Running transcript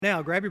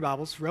Now, grab your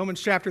Bibles,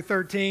 Romans chapter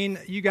 13.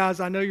 You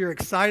guys, I know you're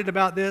excited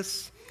about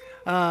this.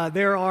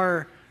 There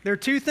are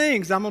two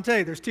things, I'm going to tell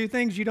you, there's two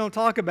things you don't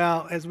talk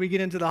about as we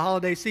get into the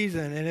holiday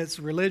season, and it's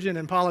religion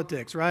and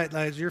politics, right?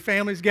 As your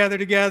families gather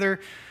together,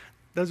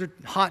 those are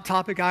hot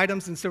topic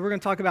items, and so we're going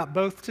to talk about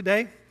both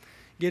today.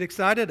 Get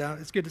excited.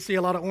 It's good to see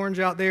a lot of orange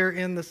out there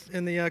in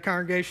the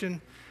congregation.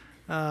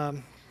 I'll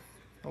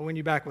win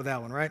you back with that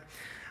one, right?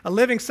 A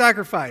living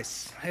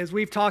sacrifice. As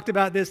we've talked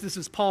about this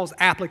is Paul's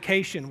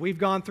application. We've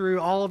gone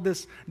through all of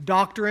this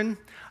doctrine.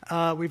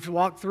 We've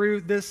walked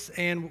through this,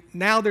 and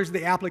now there's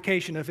the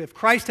application of if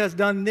Christ has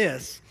done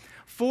this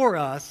for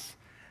us,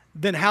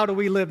 then how do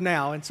we live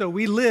now? And so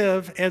we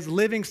live as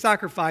living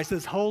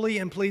sacrifices, holy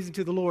and pleasing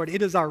to the Lord.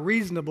 It is our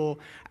reasonable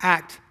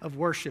act of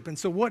worship. And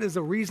so what does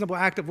a reasonable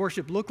act of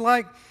worship look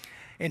like?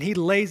 And he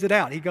lays it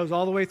out. He goes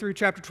all the way through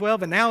chapter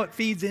 12, and now it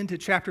feeds into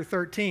chapter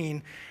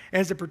 13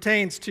 as it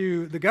pertains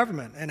to the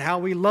government and how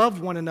we love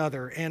one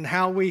another and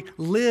how we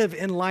live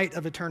in light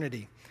of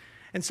eternity.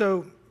 And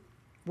so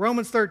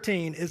Romans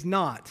 13 is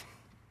not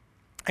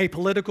a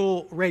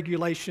political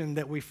regulation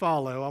that we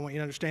follow. I want you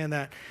to understand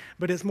that.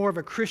 But it's more of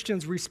a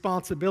Christian's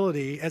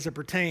responsibility as it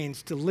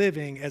pertains to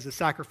living as a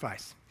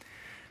sacrifice.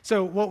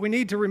 So what we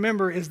need to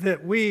remember is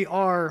that we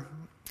are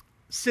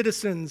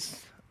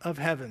citizens of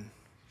heaven.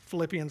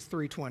 Philippians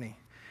 3:20.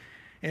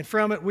 And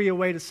from it we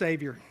await a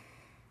Savior,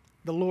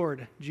 the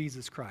Lord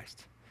Jesus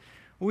Christ.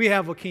 We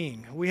have a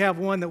King. We have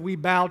one that we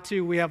bow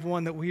to. We have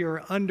one that we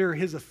are under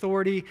His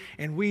authority,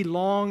 and we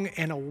long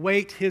and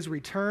await His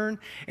return.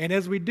 And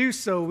as we do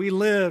so, we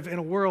live in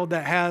a world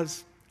that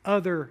has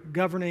other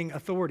governing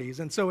authorities.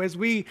 And so as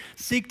we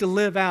seek to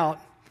live out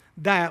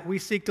that, we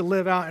seek to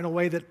live out in a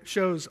way that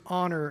shows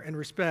honor and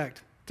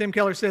respect. Tim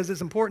Keller says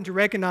it's important to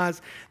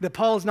recognize that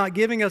Paul is not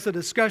giving us a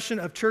discussion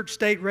of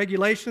church-state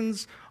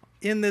regulations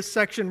in this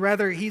section.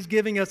 Rather, he's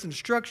giving us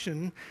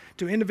instruction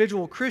to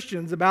individual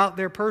Christians about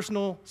their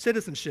personal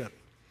citizenship.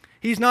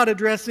 He's not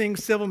addressing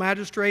civil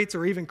magistrates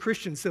or even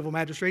Christian civil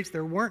magistrates.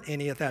 There weren't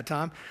any at that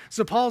time.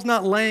 So Paul's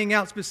not laying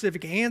out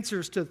specific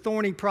answers to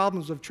thorny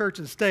problems of church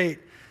and state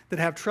that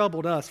have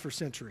troubled us for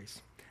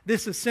centuries.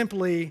 This is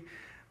simply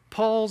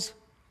Paul's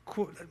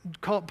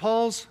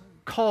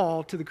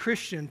call to the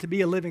Christian to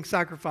be a living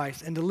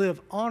sacrifice and to live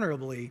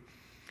honorably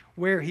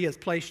where he has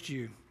placed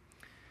you.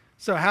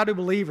 So how do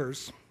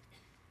believers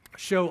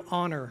show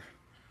honor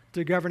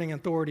to governing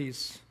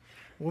authorities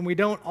when we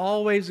don't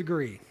always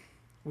agree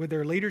with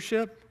their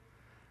leadership,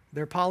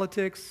 their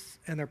politics,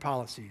 and their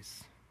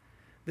policies?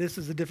 This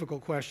is a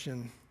difficult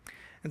question.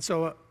 And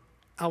so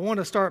I want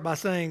to start by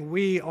saying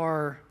we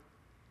are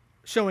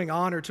showing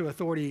honor to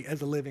authority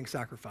as a living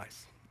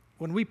sacrifice.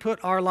 When we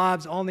put our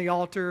lives on the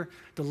altar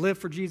to live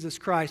for Jesus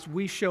Christ,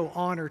 we show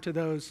honor to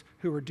those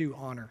who are due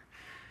honor.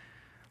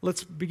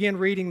 Let's begin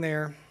reading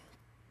there,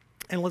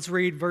 and let's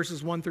read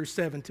verses 1 through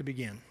 7 to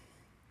begin.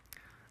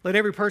 Let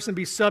every person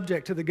be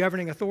subject to the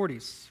governing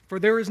authorities, for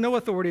there is no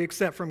authority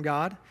except from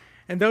God,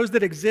 and those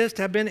that exist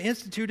have been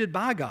instituted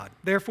by God.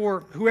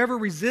 Therefore, whoever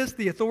resists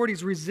the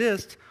authorities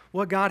resists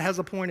what God has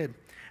appointed,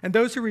 and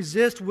those who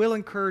resist will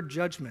incur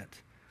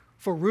judgment.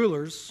 For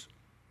rulers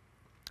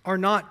are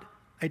not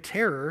a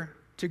terror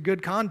to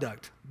good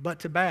conduct, but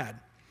to bad.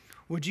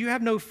 Would you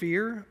have no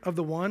fear of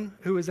the one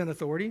who is in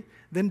authority?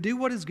 Then do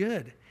what is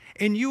good,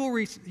 and you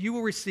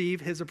will receive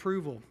his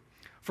approval,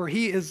 for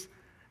he is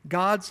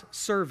God's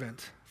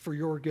servant for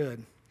your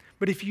good.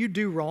 But if you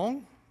do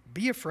wrong,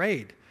 be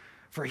afraid,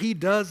 for he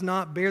does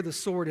not bear the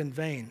sword in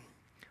vain.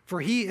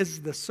 For he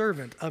is the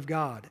servant of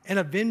God, an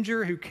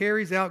avenger who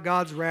carries out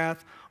God's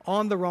wrath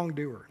on the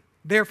wrongdoer.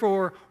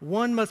 Therefore,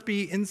 one must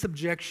be in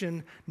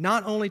subjection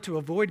not only to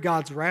avoid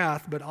God's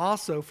wrath, but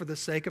also for the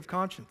sake of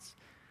conscience.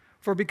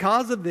 For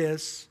because of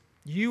this,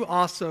 you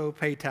also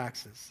pay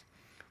taxes.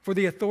 For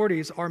the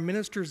authorities are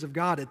ministers of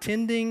God,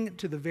 attending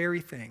to the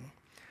very thing.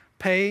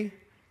 Pay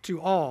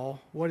to all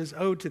what is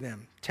owed to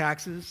them.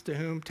 Taxes, to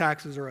whom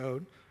taxes are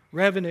owed.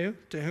 Revenue,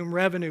 to whom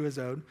revenue is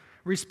owed.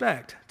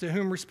 Respect, to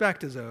whom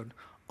respect is owed.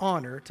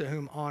 Honor, to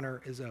whom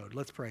honor is owed.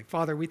 Let's pray.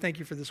 Father, we thank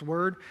you for this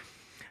word.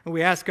 And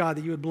we ask, God,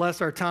 that you would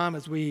bless our time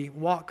as we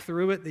walk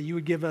through it, that you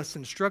would give us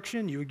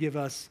instruction, you would give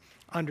us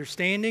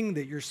understanding,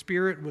 that your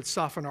Spirit would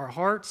soften our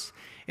hearts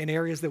in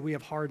areas that we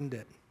have hardened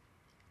it.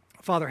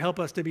 Father, help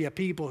us to be a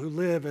people who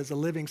live as a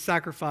living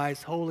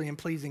sacrifice, holy and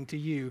pleasing to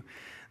you,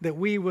 that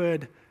we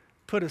would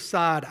put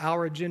aside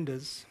our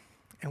agendas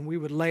and we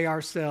would lay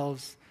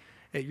ourselves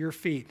at your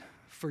feet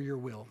for your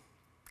will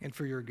and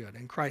for your good.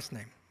 In Christ's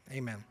name,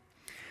 amen.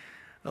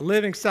 A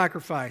living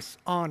sacrifice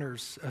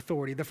honors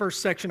authority. The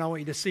first section I want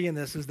you to see in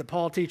this is that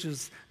Paul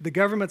teaches the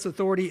government's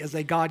authority is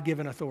a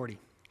God-given authority.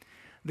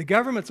 The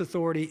government's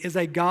authority is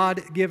a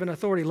God-given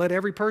authority. Let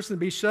every person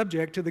be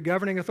subject to the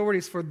governing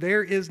authorities, for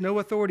there is no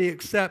authority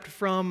except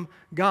from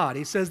God.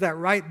 He says that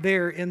right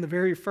there in the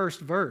very first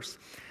verse.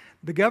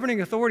 The governing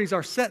authorities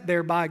are set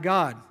there by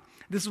God.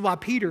 This is why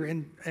Peter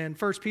in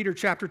 1 Peter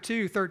chapter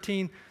 2,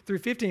 13 through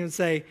 15 would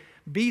say,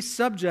 be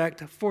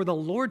subject for the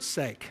Lord's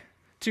sake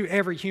to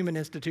every human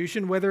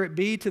institution, whether it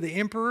be to the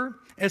emperor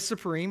as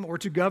supreme or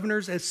to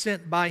governors as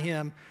sent by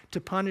him to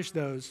punish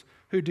those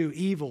who do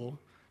evil,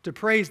 to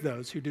praise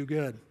those who do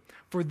good.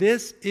 For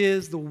this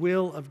is the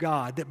will of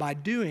God, that by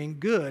doing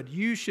good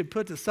you should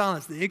put to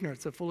silence the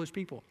ignorance of foolish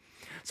people.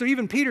 So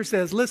even Peter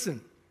says,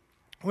 listen,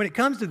 when it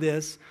comes to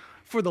this,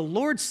 for the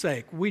Lord's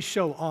sake we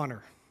show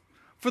honor.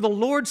 For the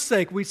Lord's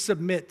sake, we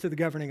submit to the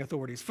governing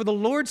authorities. For the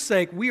Lord's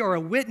sake, we are a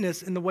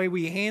witness in the way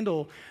we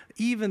handle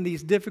even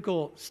these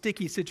difficult,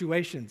 sticky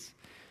situations.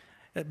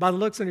 By the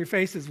looks on your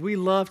faces, we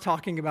love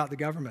talking about the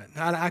government.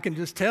 I can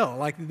just tell,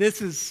 like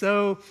this is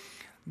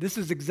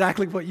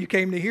exactly what you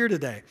came to hear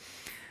today.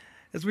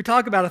 As we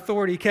talk about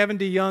authority, Kevin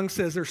DeYoung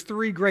says there's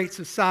three great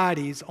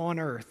societies on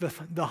earth,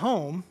 the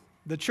home,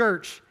 the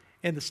church,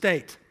 and the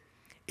state,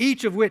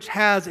 each of which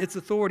has its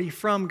authority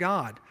from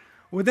God.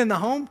 Within the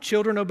home,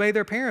 children obey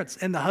their parents,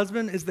 and the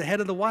husband is the head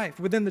of the wife.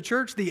 Within the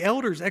church, the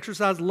elders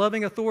exercise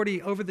loving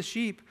authority over the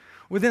sheep.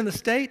 Within the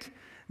state,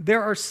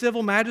 there are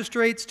civil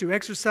magistrates to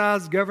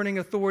exercise governing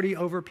authority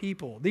over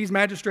people. These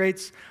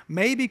magistrates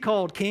may be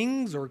called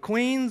kings or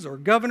queens or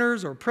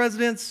governors or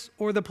presidents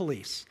or the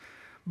police.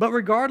 But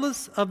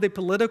regardless of the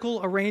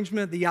political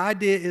arrangement, the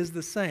idea is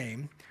the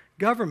same.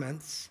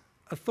 Government's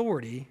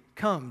authority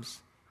comes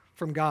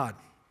from God.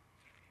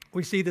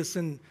 We see this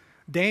in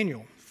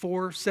Daniel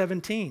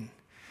 4:17.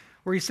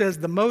 Where he says,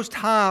 the Most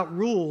High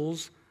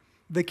rules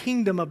the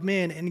kingdom of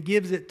men and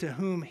gives it to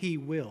whom he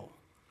will.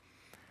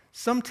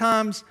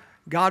 Sometimes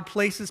God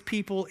places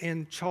people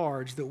in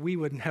charge that we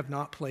would have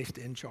not placed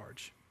in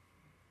charge.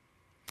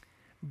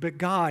 But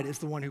God is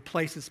the one who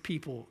places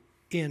people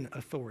in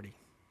authority.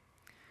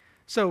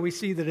 So we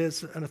see that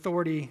it's an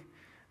authority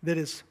that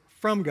is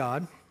from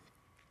God.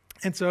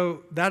 And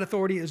so that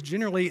authority is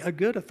generally a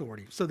good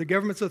authority. So the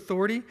government's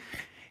authority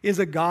is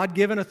a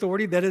God-given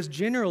authority that is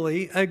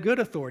generally a good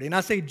authority. And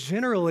I say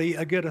generally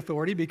a good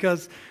authority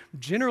because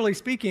generally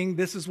speaking,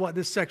 this is what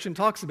this section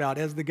talks about,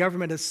 as the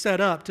government is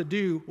set up to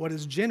do what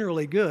is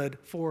generally good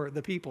for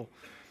the people.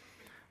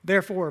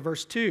 Therefore,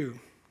 verse 2,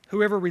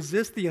 whoever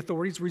resists the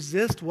authorities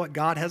resists what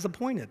God has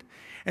appointed,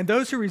 and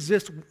those who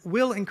resist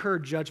will incur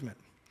judgment.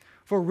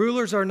 For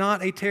rulers are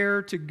not a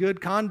terror to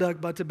good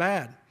conduct, but to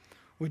bad.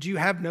 Would you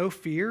have no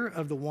fear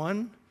of the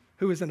one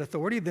who is in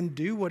authority? Then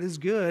do what is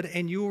good,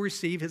 and you will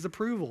receive his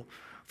approval.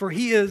 For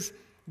he is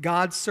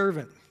God's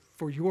servant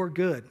for your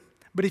good.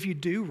 But if you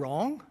do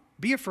wrong,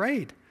 be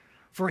afraid,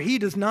 for he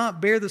does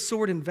not bear the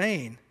sword in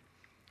vain.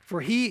 For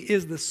he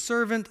is the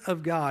servant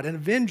of God, an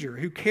avenger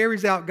who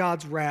carries out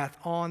God's wrath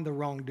on the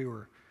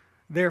wrongdoer.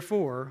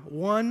 Therefore,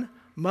 one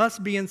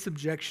must be in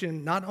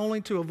subjection not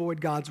only to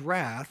avoid God's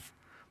wrath,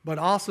 but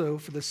also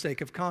for the sake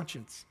of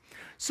conscience.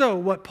 So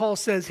what Paul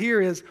says here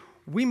is,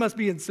 we must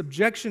be in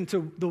subjection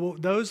to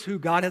those who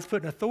God has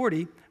put in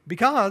authority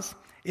because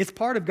it's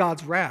part of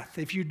God's wrath.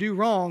 If you do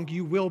wrong,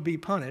 you will be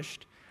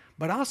punished,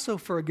 but also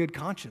for a good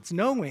conscience,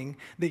 knowing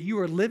that you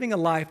are living a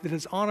life that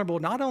is honorable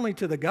not only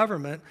to the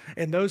government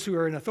and those who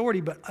are in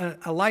authority, but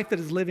a life that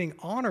is living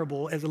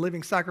honorable as a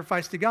living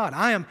sacrifice to God.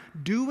 I am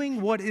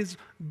doing what is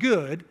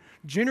good,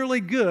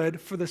 generally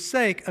good, for the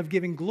sake of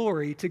giving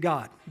glory to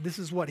God. This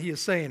is what he is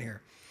saying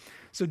here.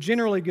 So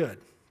generally good.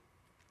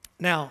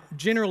 Now,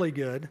 generally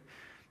good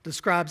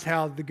describes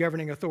how the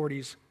governing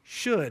authorities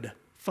should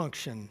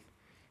function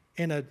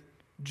in a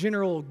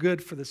general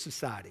good for the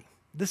society.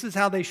 This is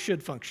how they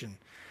should function.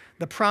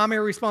 The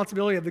primary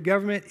responsibility of the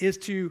government is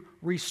to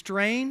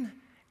restrain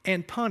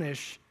and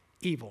punish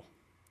evil.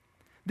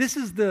 This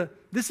is the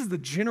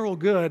general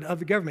good of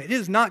the government. It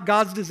is not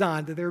God's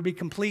design that there would be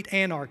complete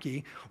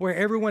anarchy where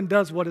everyone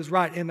does what is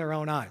right in their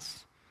own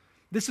eyes.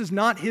 This is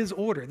not his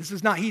order. This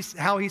is not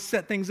how he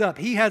set things up.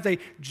 He has a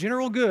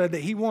general good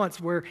that he wants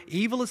where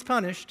evil is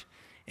punished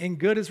and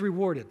good is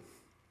rewarded.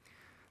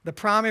 The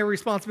primary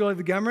responsibility of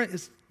the government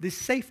is the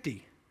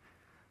safety,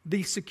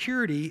 the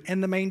security,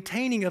 and the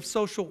maintaining of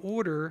social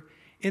order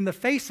in the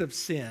face of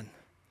sin.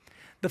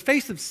 The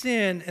face of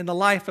sin in the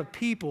life of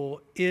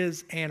people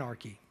is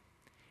anarchy.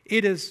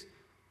 It is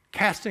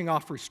casting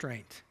off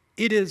restraint.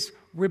 It is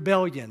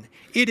rebellion.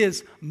 It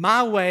is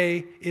my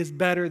way is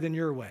better than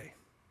your way.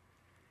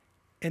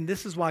 And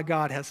this is why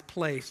God has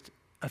placed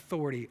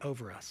authority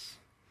over us.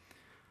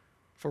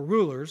 For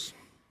rulers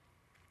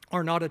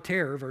are not a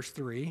terror, verse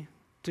 3,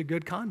 to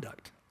good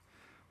conduct,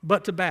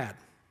 but to bad.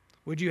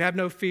 Would you have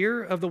no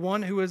fear of the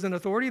one who is in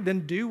authority?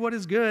 Then do what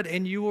is good,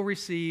 and you will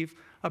receive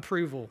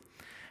approval.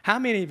 How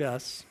many of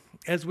us,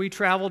 as we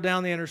travel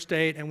down the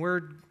interstate and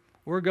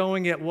we're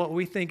going at what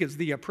we think is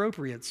the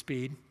appropriate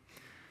speed,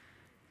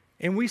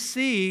 and we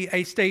see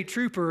a state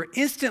trooper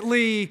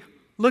instantly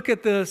look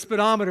at the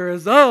speedometer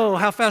as, oh,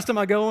 how fast am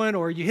I going?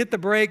 Or you hit the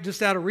brake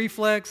just out of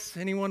reflex.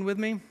 Anyone with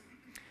me?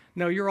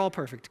 No, you're all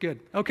perfect. Good.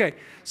 Okay,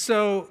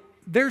 so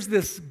there's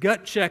this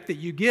gut check that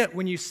you get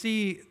when you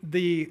see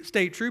the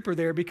state trooper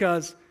there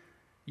because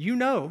you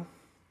know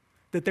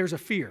that there's a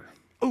fear.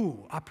 Oh,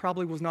 I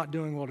probably was not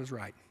doing what is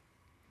right.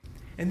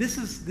 And this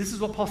is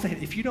what Paul's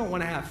saying. If you don't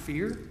want to have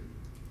fear,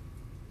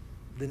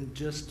 then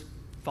just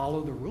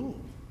follow the rule.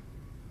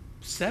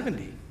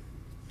 70.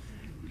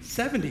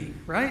 70,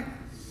 right?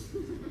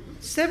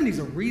 70 is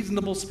a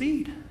reasonable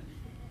speed.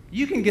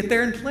 You can get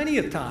there in plenty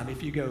of time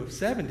if you go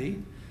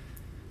 70.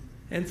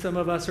 And some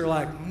of us are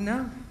like,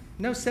 no,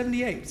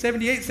 78.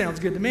 78 sounds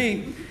good to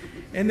me.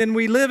 And then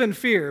we live in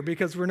fear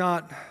because we're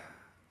not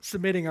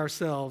submitting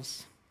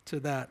ourselves to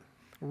that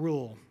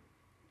rule.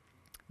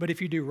 But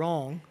if you do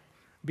wrong,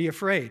 be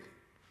afraid.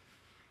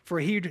 For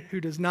he who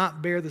does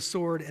not bear the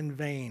sword in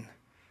vain.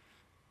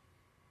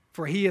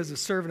 For he is a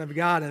servant of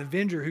God, an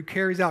avenger who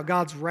carries out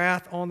God's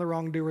wrath on the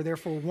wrongdoer.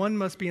 Therefore, one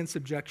must be in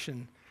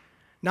subjection,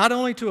 not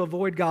only to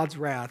avoid God's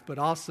wrath, but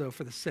also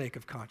for the sake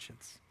of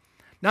conscience.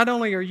 Not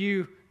only are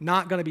you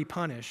not going to be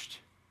punished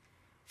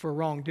for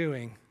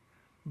wrongdoing,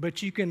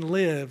 but you can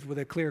live with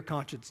a clear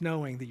conscience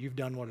knowing that you've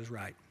done what is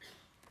right.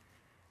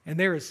 And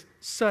there is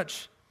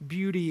such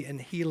beauty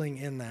and healing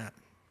in that.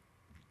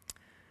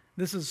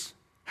 This is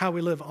how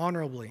we live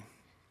honorably.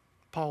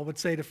 Paul would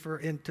say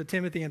to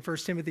Timothy in 1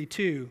 Timothy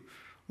 2,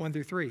 1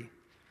 through 3.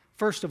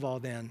 First of all,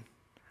 then,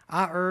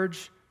 I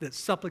urge that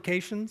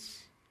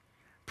supplications,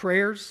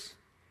 prayers,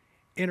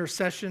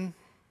 intercession,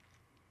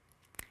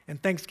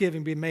 and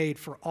thanksgiving be made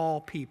for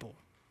all people,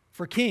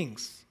 for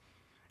kings,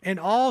 and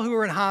all who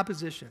are in high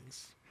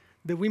positions,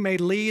 that we may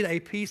lead a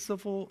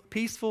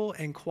peaceful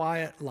and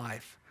quiet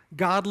life,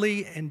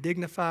 godly and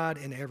dignified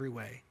in every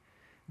way.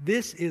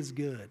 This is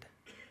good,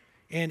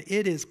 and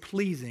it is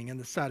pleasing in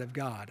the sight of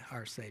God,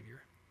 our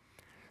Savior.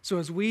 So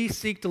as we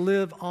seek to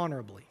live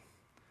honorably,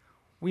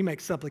 we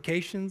make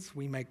supplications,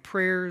 we make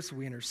prayers,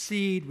 we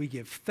intercede, we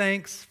give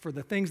thanks for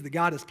the things that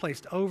God has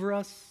placed over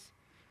us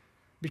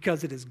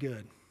because it is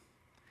good.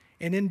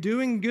 And in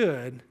doing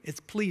good,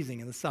 it's pleasing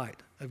in the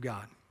sight of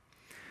God.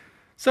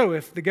 So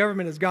if the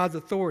government is God's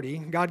authority,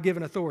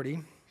 God-given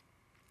authority,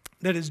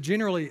 that is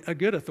generally a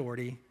good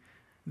authority,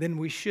 then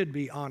we should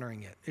be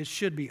honoring it. It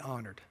should be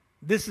honored.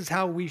 This is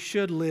how we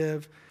should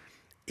live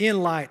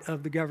in light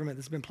of the government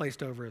that's been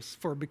placed over us.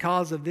 For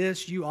because of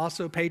this, you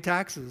also pay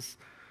taxes.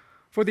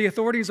 For the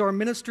authorities are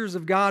ministers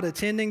of God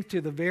attending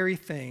to the very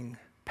thing.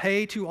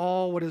 Pay to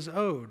all what is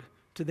owed.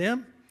 To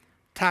them,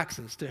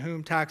 taxes, to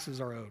whom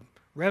taxes are owed.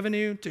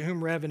 Revenue, to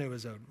whom revenue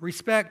is owed.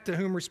 Respect, to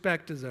whom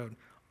respect is owed.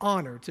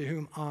 Honor, to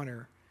whom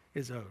honor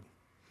is owed.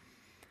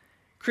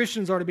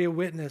 Christians are to be a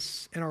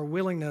witness in our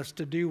willingness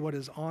to do what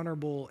is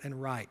honorable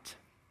and right.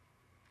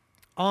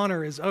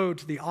 Honor is owed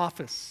to the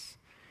office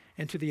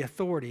and to the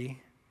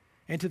authority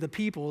and to the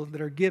people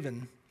that are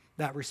given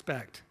that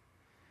respect.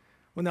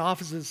 When the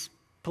office's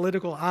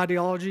political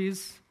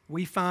ideologies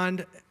we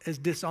find as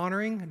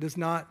dishonoring does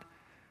not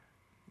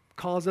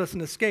cause us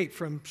an escape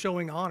from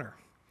showing honor.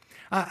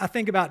 I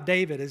think about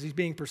David as he's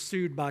being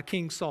pursued by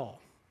King Saul.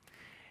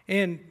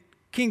 And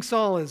King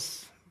Saul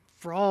is,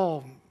 for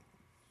all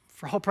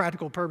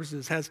practical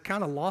purposes, has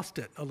kind of lost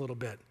it a little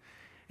bit.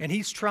 And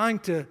he's trying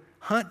to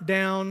hunt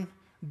down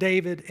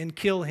David and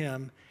kill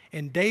him.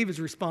 And David's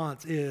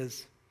response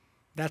is,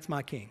 that's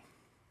my king.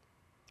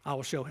 I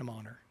will show him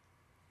honor.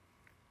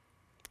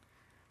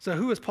 So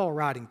who is Paul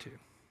writing to?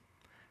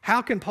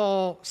 How can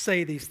Paul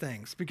say these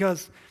things?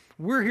 Because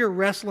we're here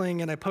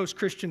wrestling in a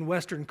post-Christian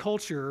Western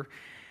culture,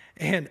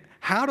 and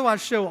how do I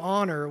show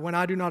honor when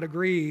I do not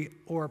agree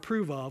or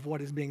approve of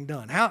what is being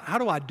done? How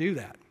do I do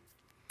that?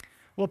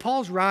 Well,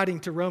 Paul's writing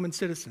to Roman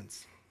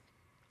citizens.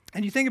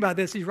 And you think about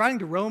this, he's writing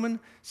to Roman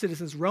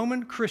citizens,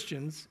 Roman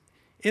Christians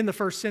in the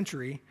first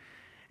century,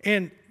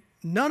 and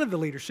none of the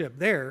leadership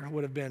there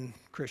would have been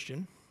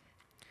Christian.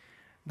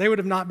 They would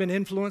have not been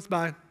influenced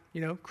by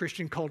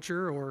Christian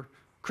culture or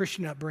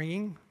Christian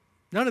upbringing,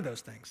 none of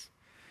those things.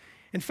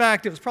 In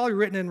fact, it was probably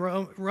written in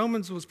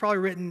Romans was probably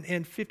written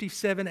in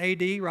 57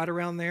 AD, right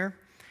around there.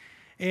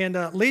 And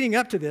leading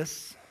up to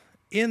this,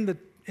 in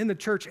the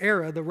church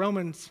era, the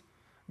Romans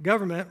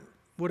government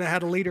would have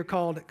had a leader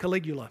called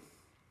Caligula.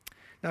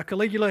 Now,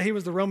 Caligula, he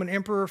was the Roman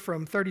emperor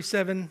from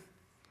 37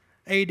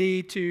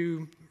 AD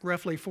to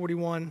roughly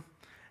 41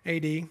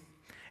 AD.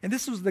 And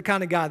this was the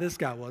kind of guy this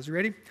guy was. You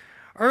ready?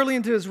 Early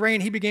into his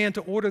reign, he began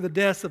to order the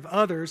deaths of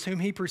others whom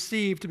he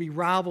perceived to be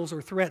rivals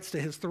or threats to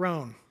his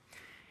throne,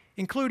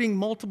 including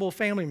multiple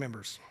family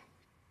members.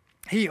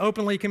 He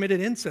openly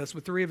committed incest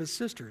with 3 of his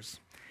sisters.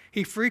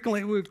 He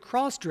frequently would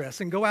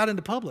cross-dress and go out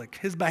into public.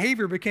 His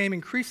behavior became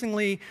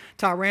increasingly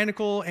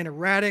tyrannical and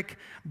erratic,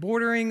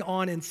 bordering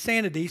on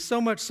insanity,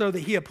 so much so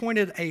that he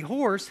appointed a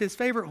horse, his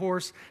favorite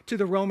horse, to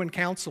the Roman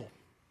council.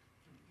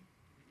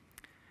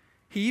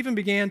 He even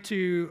began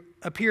to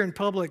appear in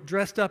public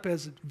dressed up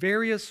as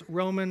various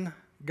Roman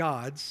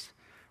gods,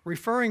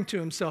 referring to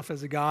himself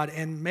as a god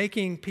and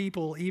making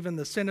people, even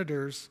the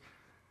senators,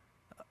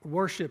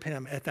 worship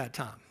him at that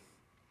time.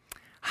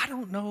 I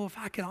don't know if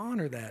I can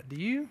honor that. Do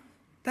you?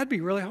 That'd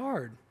be really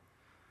hard.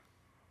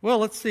 Well,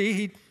 let's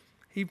see.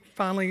 He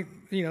finally,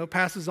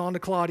 passes on to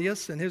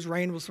Claudius, and his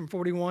reign was from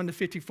 41 to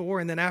 54.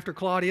 And then after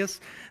Claudius,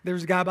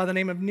 there's a guy by the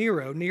name of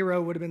Nero.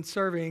 Nero would have been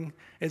serving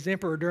as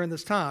emperor during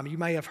this time. You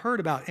may have heard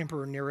about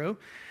Emperor Nero.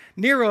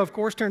 Nero, of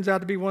course, turns out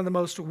to be one of the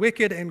most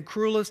wicked and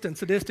cruelest and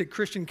sadistic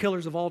Christian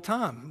killers of all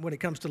time when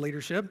it comes to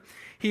leadership.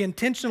 He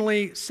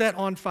intentionally set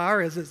on fire,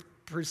 as is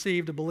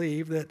perceive to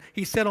believe that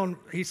he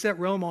set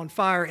Rome on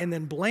fire and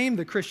then blamed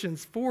the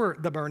Christians for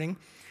the burning.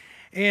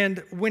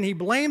 And when he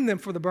blamed them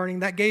for the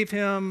burning, that gave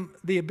him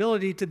the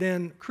ability to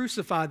then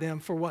crucify them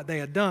for what they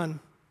had done.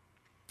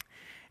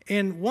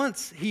 And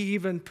once he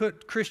even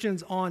put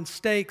Christians on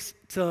stakes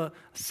to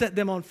set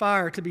them on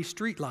fire to be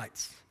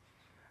streetlights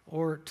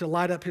or to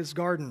light up his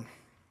garden.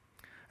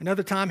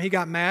 Another time he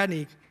got mad and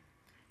he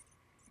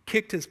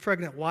kicked his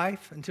pregnant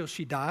wife until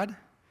she died.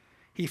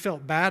 He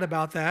felt bad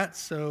about that,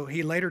 so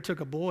he later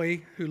took a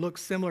boy who looked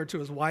similar to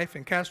his wife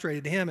and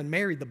castrated him and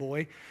married the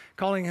boy,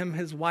 calling him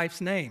his wife's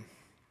name.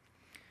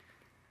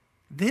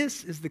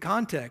 This is the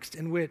context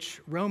in which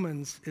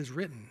Romans is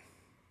written.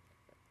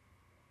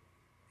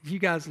 You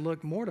guys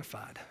look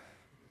mortified.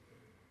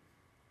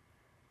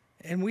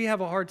 And we have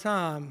a hard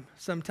time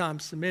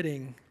sometimes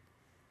submitting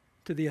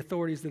to the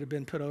authorities that have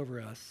been put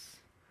over us.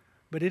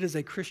 But it is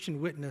a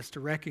Christian witness to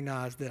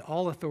recognize that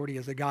all authority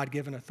is a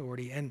God-given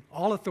authority, and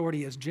all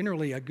authority is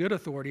generally a good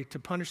authority to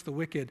punish the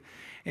wicked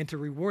and to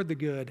reward the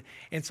good.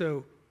 And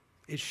so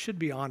it should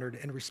be honored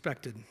and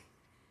respected.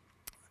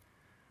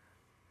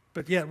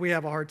 But yet we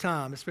have a hard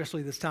time,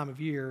 especially this time of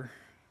year,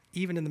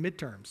 even in the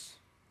midterms.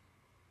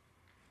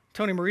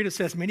 Tony Morita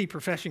says many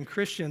professing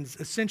Christians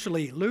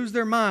essentially lose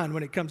their mind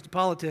when it comes to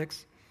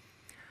politics.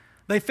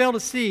 They fail to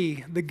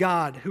see the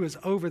God who is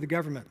over the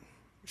government.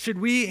 Should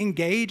we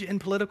engage in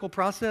political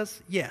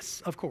process?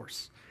 Yes, of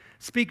course.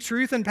 Speak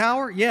truth and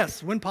power?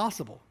 Yes, when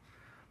possible.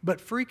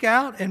 But freak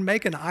out and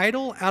make an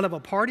idol out of a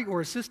party or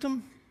a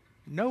system?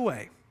 No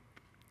way.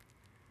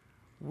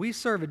 We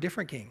serve a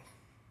different king.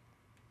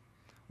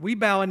 We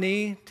bow a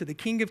knee to the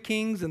King of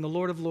Kings and the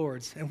Lord of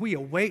Lords, and we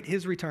await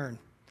his return.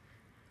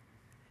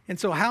 And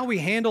so how we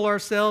handle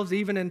ourselves,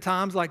 even in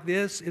times like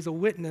this, is a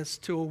witness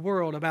to a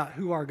world about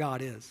who our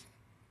God is.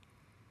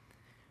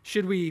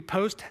 Should we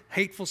post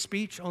hateful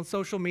speech on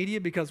social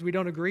media because we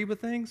don't agree with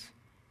things?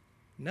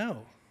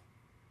 No.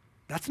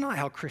 That's not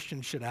how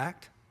Christians should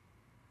act.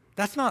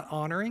 That's not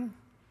honoring.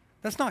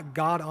 That's not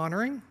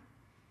God-honoring.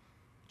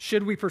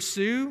 Should we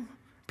pursue,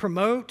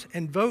 promote,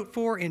 and vote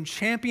for and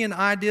champion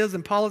ideas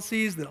and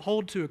policies that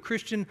hold to a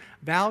Christian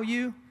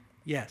value?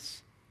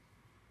 Yes,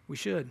 we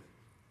should.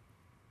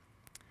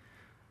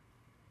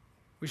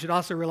 We should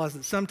also realize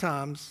that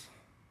sometimes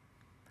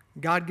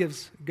God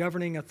gives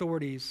governing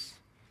authorities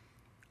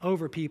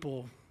over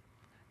people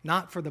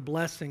not for the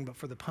blessing but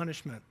for the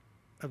punishment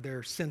of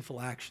their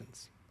sinful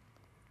actions.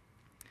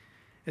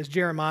 As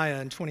Jeremiah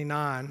in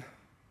 29,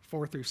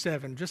 4 through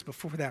 7, just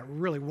before that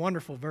really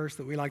wonderful verse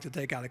that we like to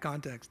take out of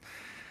context,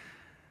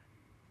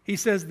 he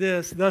says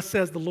this, "Thus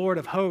says the Lord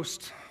of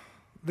hosts,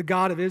 the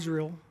God of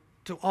Israel,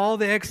 to all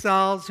the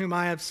exiles whom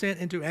I have sent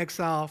into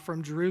exile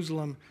from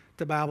Jerusalem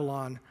to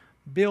Babylon,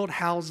 build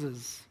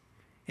houses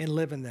and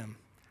live in them.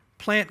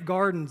 Plant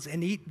gardens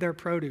and eat their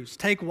produce.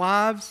 Take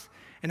wives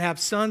and have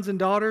sons and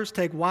daughters.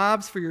 Take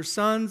wives for your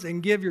sons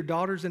and give your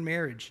daughters in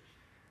marriage,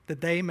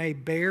 that they may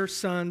bear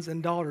sons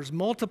and daughters.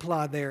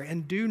 Multiply there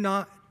and do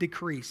not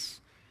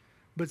decrease,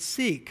 but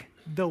seek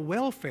the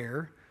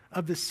welfare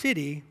of the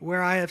city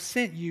where I have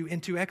sent you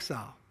into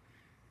exile,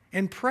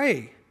 and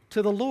pray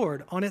to the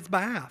Lord on its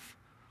behalf,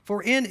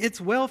 for in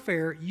its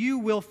welfare you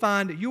will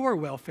find your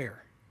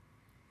welfare."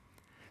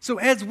 So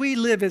as we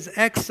live as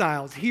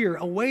exiles here,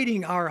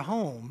 awaiting our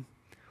home,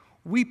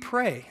 we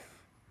pray.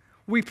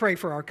 We pray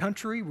for our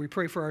country. We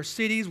pray for our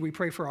cities. We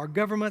pray for our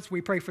governments.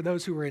 We pray for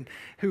those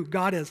who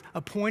God has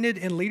appointed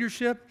in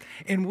leadership.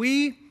 And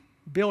we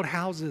build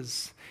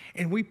houses,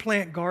 and we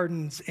plant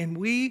gardens, and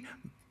we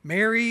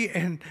marry,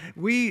 and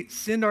we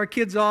send our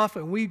kids off,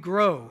 and we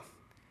grow,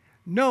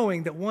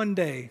 knowing that one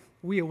day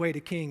we await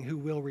a king who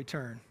will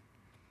return.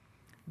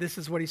 This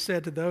is what he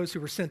said to those who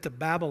were sent to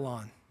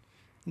Babylon,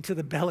 into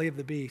the belly of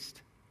the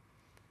beast.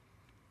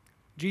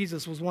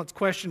 Jesus was once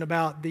questioned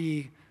about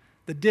the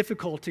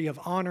difficulty of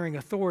honoring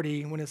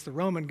authority when it's the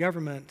Roman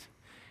government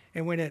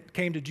and when it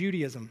came to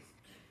Judaism.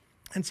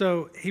 And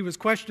so he was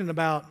questioned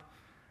about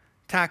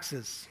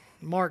taxes.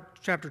 Mark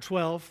chapter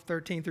 12,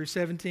 13 through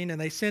 17, and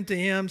they sent to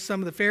him some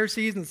of the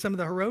Pharisees and some of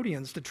the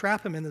Herodians to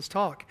trap him in this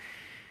talk.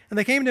 And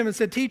they came to him and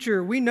said,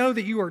 "Teacher, we know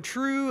that you are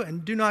true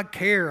and do not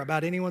care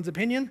about anyone's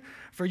opinion,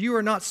 for you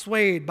are not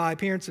swayed by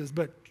appearances,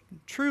 but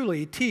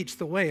truly teach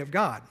the way of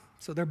God."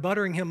 So they're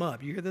buttering him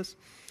up. You hear this?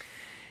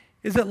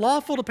 "Is it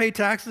lawful to pay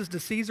taxes to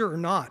Caesar or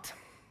not?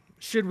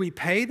 Should we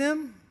pay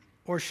them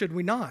or should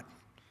we not?"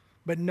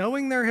 But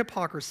knowing their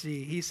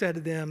hypocrisy, he said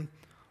to them,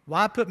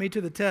 "Why put me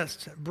to the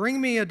test? Bring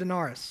me a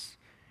denarius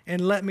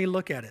and let me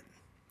look at it."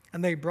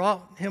 And they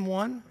brought him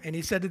one, and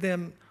he said to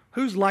them,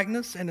 "Whose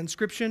likeness and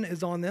inscription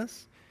is on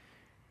this?"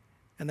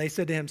 And they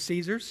said to him,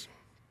 "Caesar's."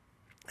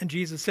 And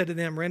Jesus said to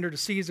them, "Render to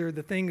Caesar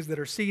the things that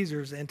are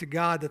Caesar's, and to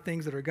God the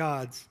things that are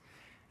God's."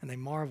 And they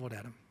marveled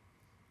at him.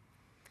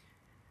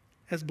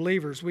 As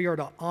believers, we are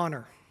to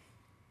honor.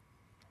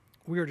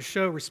 We are to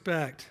show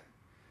respect.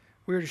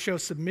 We are to show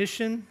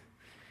submission.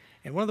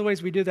 And one of the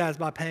ways we do that is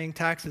by paying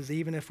taxes,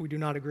 even if we do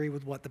not agree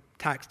with what the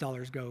tax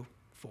dollars go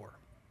for.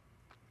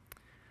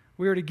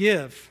 We are to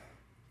give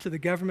to the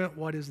government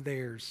what is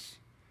theirs,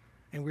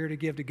 and we're to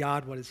give to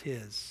God what is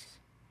his.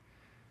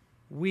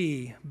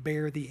 We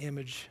bear the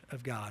image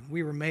of God.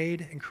 We were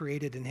made and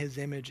created in his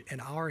image,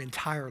 and our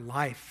entire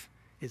life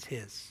is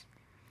his.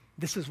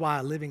 This is why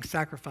a living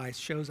sacrifice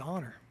shows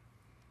honor.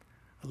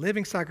 A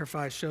living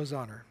sacrifice shows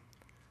honor.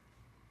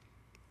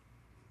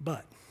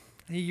 But,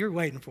 you're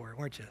waiting for it,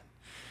 weren't you?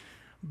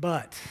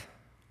 But,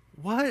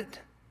 what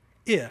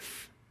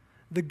if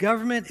the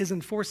government is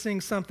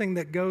enforcing something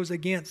that goes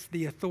against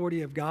the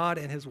authority of God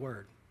and his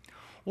word?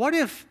 What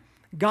if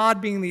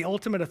God, being the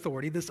ultimate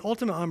authority, this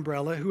ultimate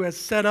umbrella, who has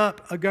set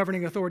up a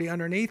governing authority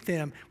underneath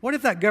him, what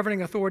if that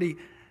governing authority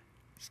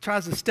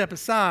tries to step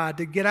aside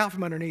to get out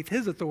from underneath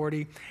his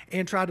authority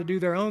and try to do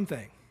their own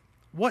thing?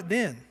 What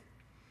then?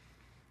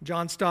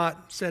 John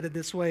Stott said it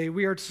this way: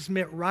 we are to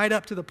submit right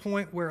up to the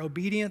point where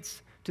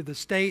obedience to the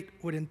state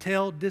would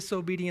entail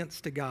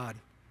disobedience to God.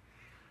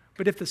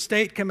 But if the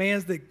state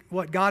commands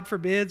what God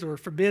forbids or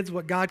forbids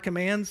what God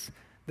commands,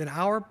 then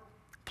our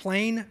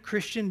plain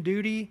Christian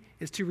duty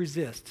is to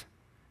resist,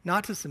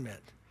 not to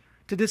submit,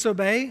 to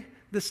disobey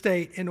the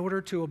state in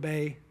order to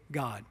obey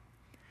God.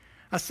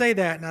 I say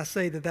that, and I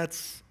say that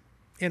that's,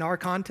 in our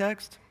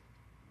context,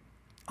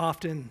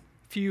 often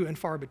few and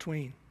far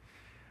between.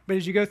 But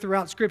as you go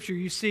throughout Scripture,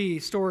 you see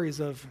stories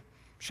of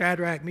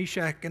Shadrach,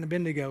 Meshach, and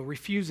Abednego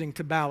refusing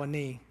to bow a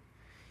knee.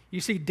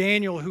 You see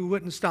Daniel, who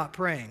wouldn't stop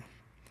praying.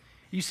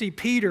 You see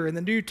Peter in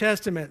the New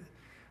Testament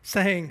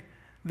saying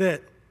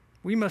that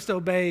we must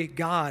obey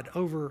God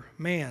over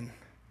man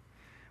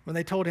when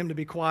they told him to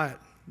be quiet.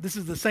 This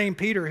is the same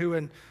Peter who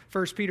in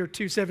 1 Peter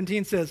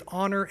 2:17 says,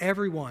 honor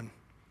everyone,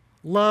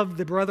 love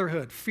the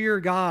brotherhood, fear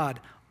God,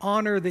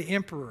 honor the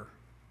emperor.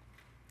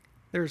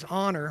 There's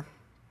honor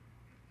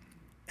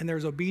and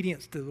there's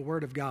obedience to the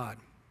word of God.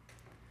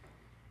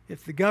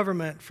 If the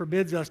government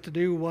forbids us to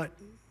do what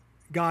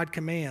God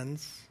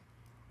commands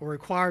or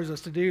requires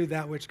us to do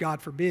that which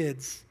God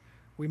forbids,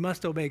 we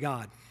must obey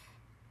God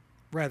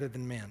rather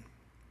than men.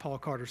 Paul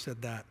Carter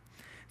said that.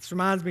 This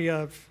reminds me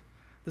of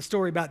the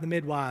story about the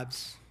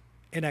midwives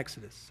in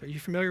Exodus. Are you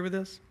familiar with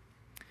this?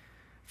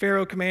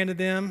 Pharaoh commanded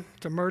them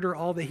to murder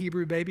all the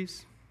Hebrew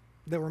babies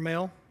that were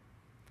male.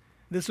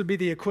 This would be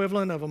the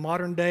equivalent of a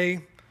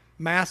modern-day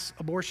mass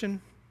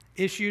abortion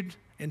issued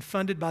and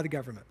funded by the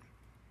government.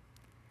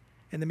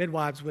 And the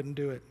midwives wouldn't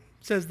do it.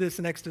 It says this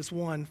in Exodus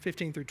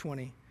 1:15 through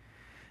 20.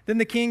 Then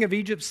the king of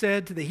Egypt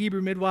said to the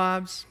Hebrew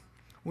midwives,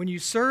 when you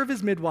serve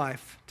as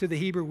midwife to the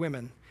Hebrew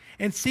women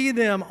and see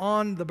them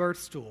on the birth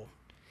stool,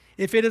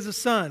 if it is a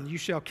son, you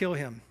shall kill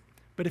him.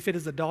 But if it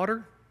is a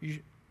daughter,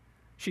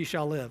 she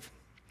shall live.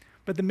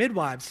 But the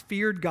midwives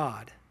feared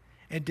God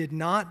and did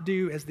not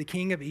do as the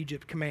king of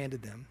Egypt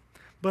commanded them,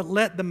 but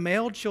let the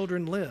male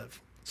children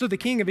live. So the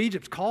king of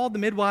Egypt called the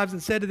midwives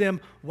and said to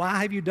them,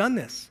 why have you done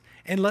this?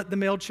 And let the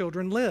male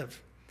children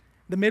live.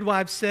 The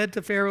midwives said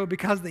to Pharaoh,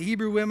 because the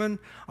Hebrew women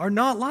are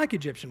not like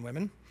Egyptian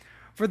women,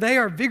 for they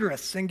are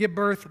vigorous and give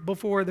birth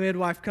before the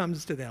midwife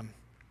comes to them.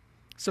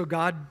 So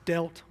God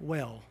dealt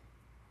well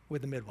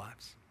with the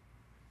midwives.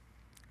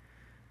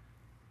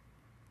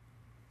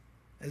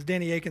 As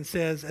Danny Aiken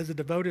says, as a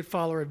devoted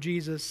follower of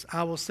Jesus,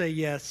 I will say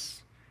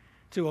yes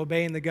to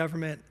obeying the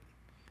government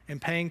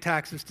and paying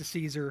taxes to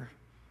Caesar,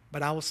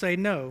 but I will say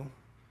no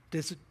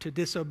to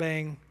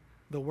disobeying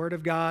the word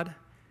of God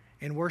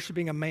and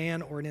worshiping a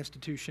man or an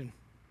institution.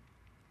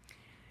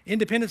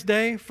 Independence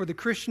Day for the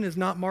Christian is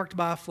not marked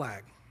by a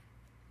flag.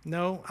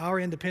 No, our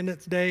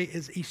Independence Day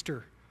is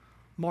Easter,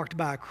 marked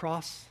by a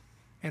cross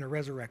and a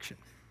resurrection.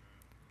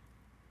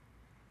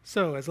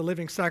 So, as a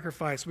living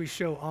sacrifice, we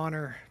show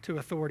honor to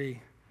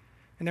authority.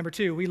 And number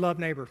two, we love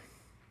neighbor.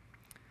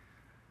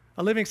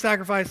 A living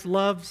sacrifice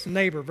loves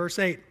neighbor. Verse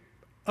 8,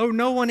 owe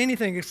no one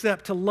anything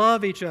except to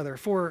love each other,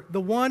 for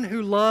the one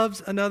who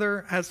loves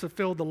another has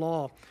fulfilled the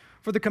law.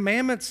 For the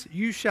commandments,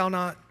 you shall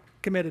not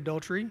commit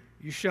adultery,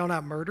 you shall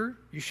not murder,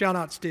 you shall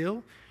not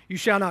steal, you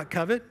shall not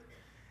covet,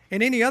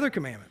 and any other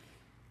commandment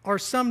are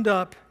summed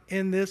up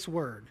in this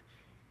word: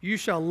 you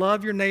shall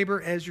love your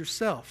neighbor as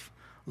yourself.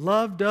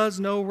 Love does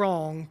no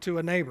wrong to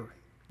a neighbor.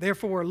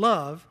 Therefore,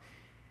 love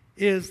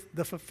is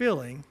the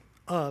fulfilling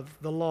of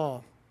the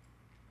law.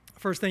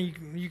 First thing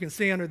you can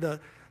see under the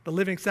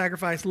living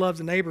sacrifice loves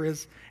a neighbor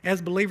is,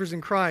 as believers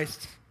in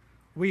Christ,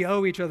 we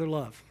owe each other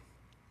love.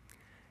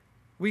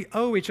 We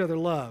owe each other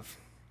love.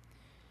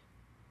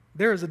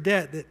 There is a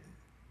debt that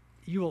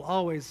you will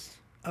always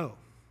owe.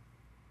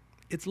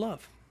 It's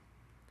love.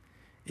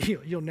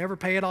 You'll never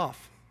pay it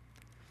off.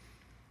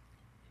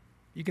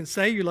 You can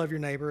say you love your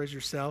neighbor as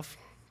yourself,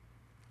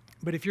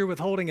 but if you're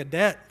withholding a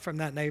debt from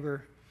that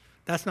neighbor,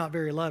 that's not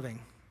very loving.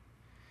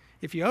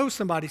 If you owe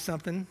somebody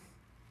something,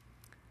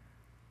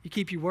 you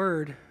keep your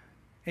word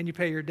and you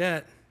pay your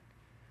debt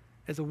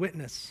as a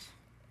witness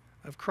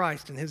of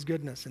Christ and his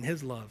goodness and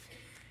his love.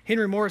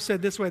 Henry Moore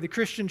said this way: the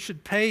Christian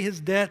should pay his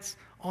debts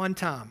on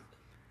time.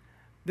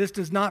 This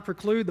does not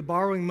preclude the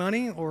borrowing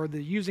money or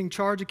the using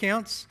charge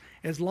accounts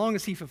as long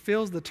as he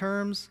fulfills the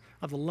terms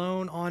of the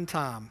loan on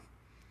time.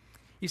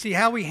 You see,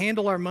 how we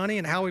handle our money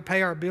and how we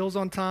pay our bills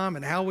on time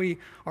and how we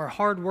are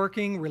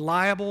hardworking,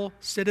 reliable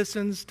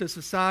citizens to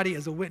society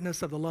is a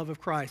witness of the love of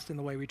Christ in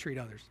the way we treat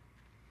others.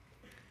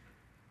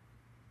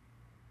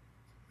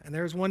 And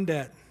there's one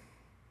debt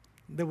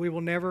that we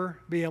will never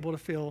be able to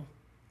fill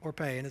or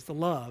pay, and it's the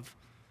love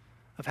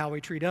of how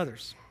we treat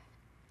others.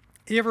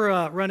 You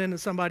ever run into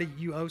somebody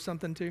you owe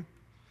something to?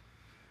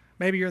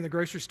 Maybe you're in the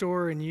grocery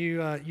store and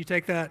you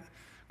take that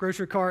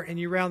grocery cart and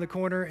you round the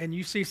corner and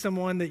you see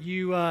someone that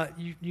you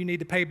need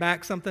to pay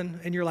back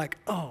something, and you're like,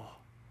 oh,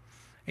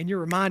 and you're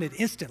reminded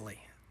instantly,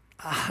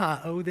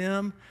 I owe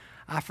them,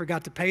 I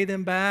forgot to pay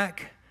them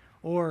back,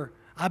 or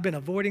I've been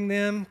avoiding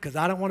them because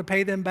I don't want to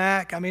pay them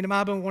back. I mean, am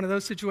I in one of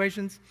those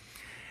situations?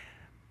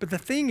 But the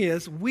thing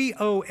is, we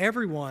owe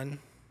everyone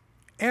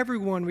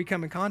we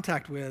come in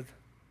contact with,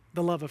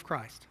 the love of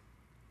Christ.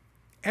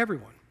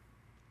 Everyone.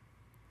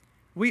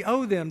 We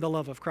owe them the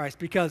love of Christ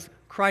because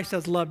Christ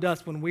has loved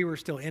us when we were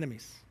still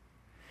enemies.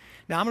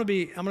 Now, I'm going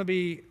to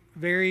be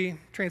very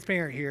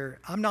transparent here.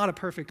 I'm not a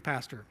perfect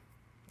pastor.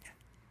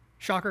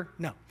 Shocker?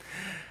 No.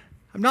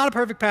 I'm not a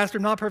perfect pastor,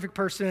 I'm not a perfect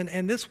person,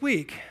 and this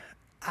week,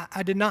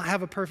 I did not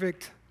have a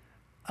perfect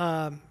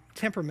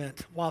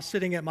temperament while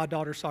sitting at my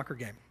daughter's soccer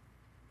game.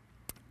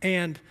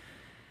 And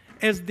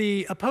as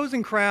the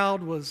opposing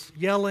crowd was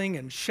yelling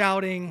and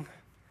shouting,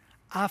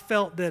 I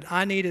felt that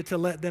I needed to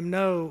let them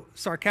know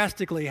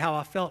sarcastically how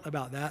I felt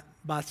about that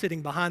by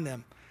sitting behind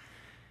them.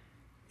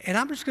 And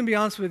I'm just going to be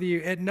honest with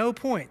you, at no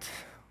point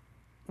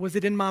was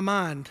it in my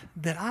mind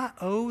that I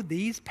owe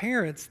these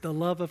parents the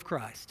love of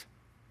Christ.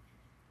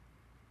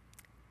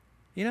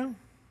 You know,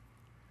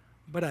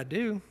 but I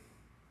do.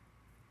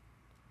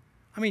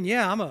 I mean,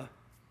 yeah, I'm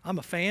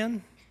a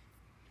fan,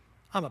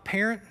 I'm a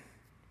parent,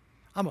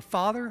 I'm a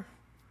father,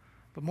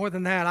 but more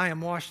than that, I am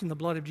washed in the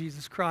blood of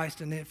Jesus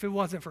Christ, and if it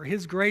wasn't for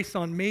His grace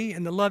on me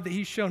and the love that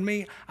He's shown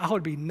me, I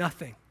would be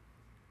nothing.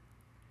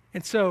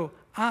 And so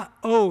I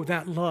owe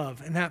that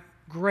love and that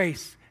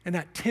grace and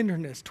that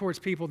tenderness towards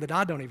people that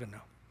I don't even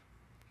know.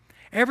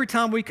 Every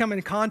time we come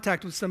in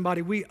contact with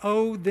somebody, we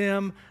owe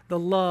them the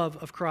love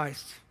of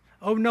Christ.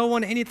 Owe no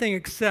one anything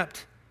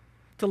except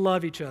to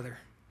love each other.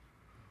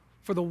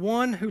 For the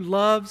one who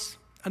loves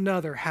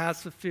another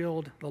has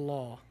fulfilled the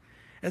law.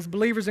 As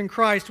believers in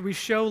Christ, we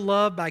show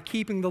love by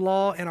keeping the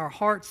law in our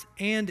hearts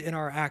and in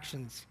our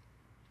actions.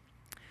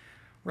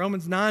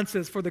 Romans 9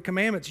 says, for the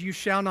commandments, you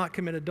shall not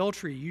commit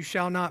adultery, you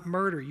shall not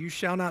murder, you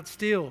shall not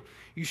steal,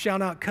 you shall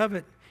not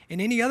covet,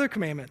 and any other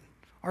commandment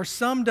are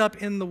summed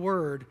up in the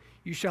word,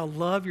 you shall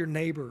love your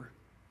neighbor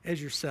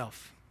as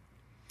yourself.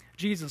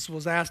 Jesus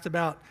was asked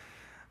about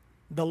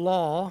the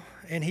law,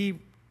 and he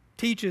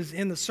teaches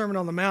in the Sermon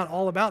on the Mount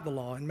all about the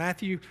law. In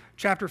Matthew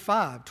chapter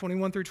 5,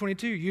 21 through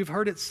 22, you've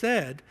heard it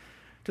said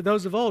to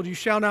those of old, you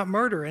shall not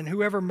murder, and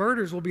whoever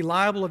murders will be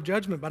liable of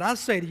judgment. But I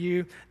say to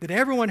you that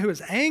everyone who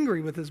is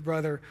angry with his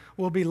brother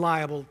will be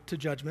liable to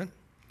judgment.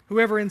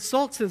 Whoever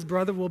insults his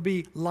brother will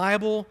be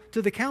liable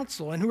to the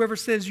council, and whoever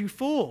says you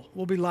fool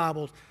will be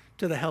liable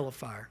to the hell of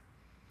fire.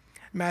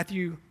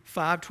 Matthew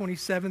 5,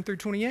 27 through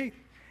 28.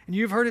 And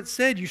you've heard it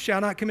said, you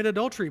shall not commit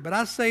adultery. But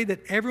I say that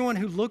everyone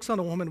who looks on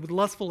a woman with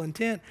lustful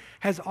intent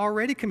has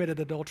already committed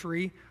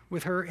adultery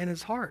with her in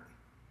his heart.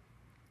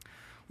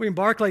 William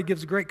Barclay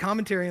gives a great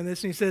commentary on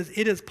this, and he says,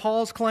 it is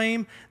Paul's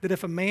claim that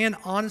if a man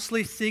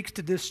honestly seeks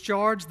to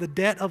discharge the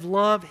debt of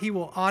love, he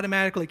will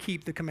automatically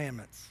keep the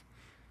commandments.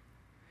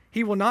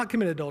 He will not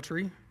commit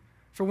adultery,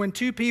 for when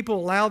two people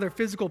allow their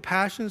physical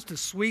passions to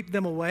sweep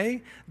them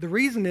away, the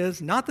reason is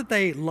not that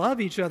they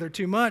love each other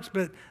too much,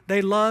 but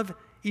they love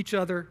each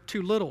other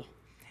too little.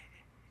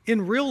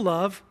 In real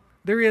love,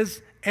 there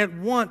is at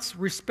once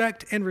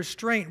respect and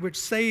restraint which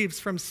saves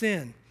from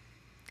sin.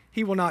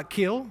 He will not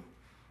kill,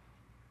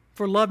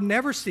 for love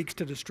never seeks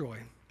to destroy,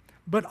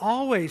 but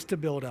always to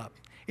build up.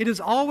 It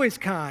is always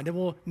kind and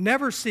will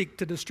never seek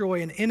to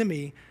destroy an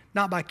enemy,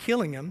 not by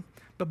killing him,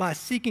 but by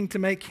seeking to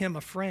make him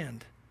a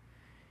friend.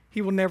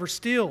 He will never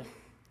steal,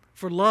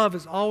 for love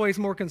is always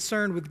more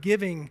concerned with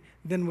giving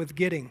than with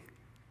getting.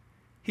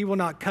 He will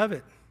not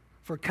covet,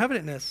 for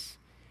covetousness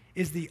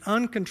is the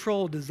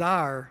uncontrolled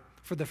desire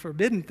for the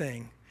forbidden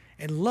thing,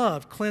 and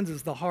love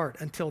cleanses the heart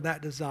until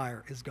that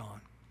desire is gone.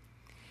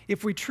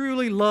 If we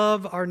truly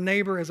love our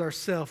neighbor as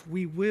ourselves,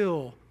 we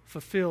will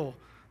fulfill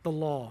the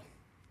law.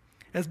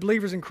 As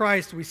believers in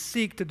Christ, we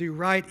seek to do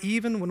right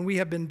even when we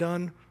have been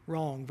done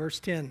wrong. Verse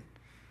 10,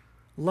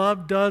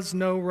 love does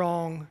no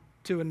wrong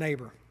to a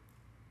neighbor.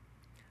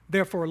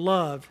 Therefore,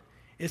 love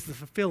is the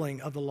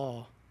fulfilling of the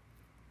law.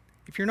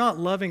 If you're not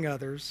loving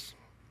others,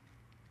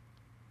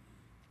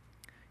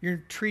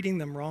 you're treating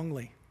them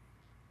wrongly.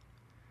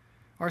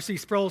 R.C.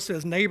 Sproul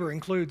says neighbor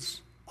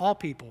includes all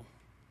people.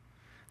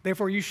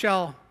 Therefore, you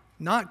shall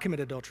not commit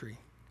adultery.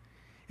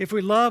 If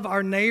we love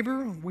our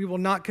neighbor, we will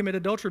not commit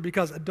adultery,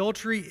 because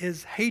adultery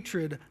is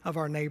hatred of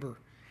our neighbor.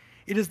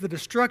 It is the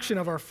destruction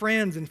of our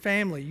friends and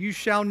family. You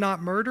shall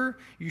not murder.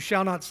 You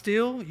shall not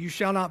steal. You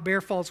shall not bear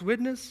false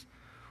witness.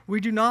 We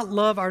do not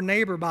love our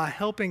neighbor by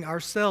helping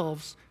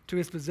ourselves to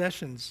his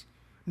possessions,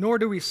 nor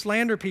do we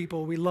slander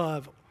people we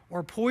love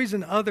or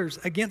poison others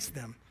against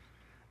them.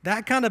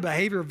 That kind of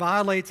behavior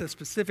violates a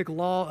specific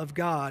law of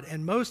God,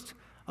 and most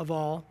of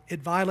all,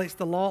 it violates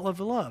the law of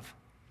love.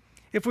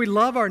 If we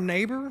love our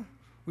neighbor,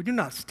 we do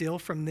not steal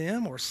from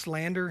them or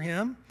slander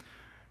him,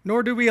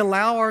 nor do we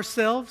allow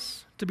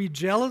ourselves to be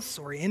jealous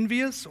or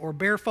envious or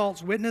bear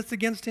false witness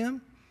against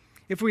him.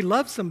 If we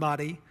love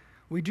somebody,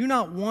 we do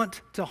not want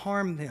to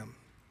harm them.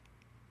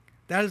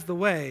 That is the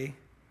way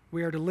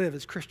we are to live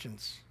as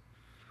Christians.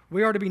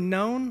 We are to be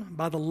known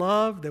by the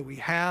love that we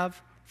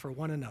have for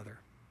one another.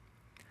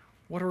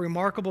 What a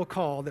remarkable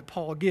call that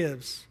Paul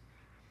gives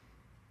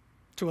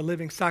to a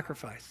living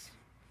sacrifice,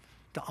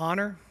 to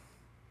honor,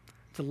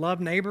 to love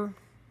neighbor,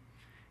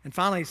 and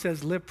finally he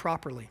says, live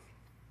properly.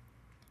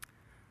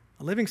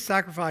 A living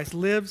sacrifice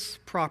lives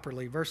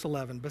properly. Verse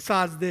 11,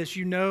 besides this,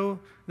 you know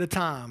the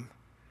time,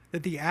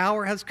 that the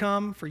hour has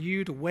come for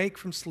you to wake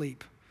from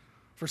sleep.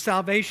 For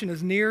salvation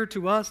is nearer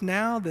to us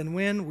now than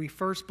when we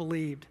first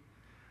believed.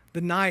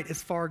 The night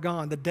is far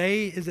gone, the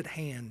day is at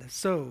hand.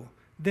 So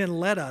then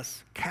let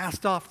us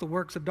cast off the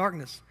works of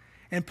darkness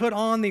and put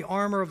on the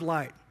armor of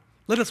light.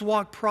 Let us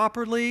walk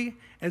properly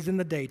as in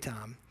the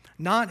daytime,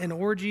 not in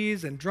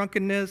orgies and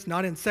drunkenness,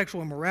 not in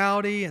sexual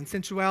immorality and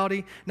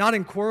sensuality, not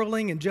in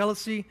quarreling and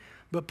jealousy,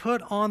 but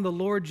put on the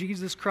Lord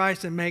Jesus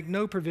Christ and make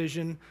no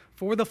provision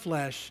for the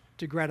flesh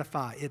to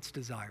gratify its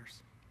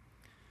desires.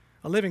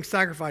 A living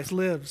sacrifice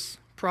lives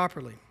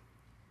properly.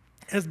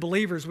 As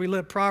believers, we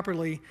live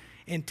properly,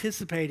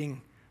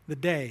 anticipating the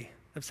day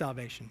of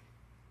salvation.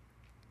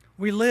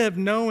 We live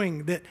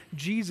knowing that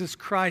Jesus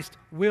Christ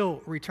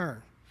will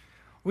return.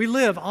 We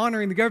live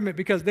honoring the government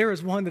because there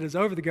is one that is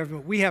over the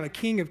government. We have a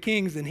King of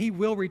Kings, and he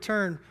will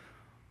return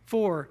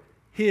for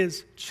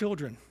his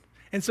children.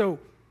 And so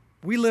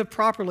we live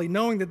properly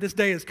knowing that this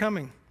day is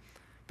coming.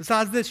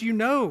 Besides this, you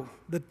know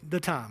the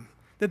time,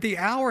 that the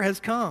hour has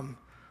come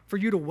for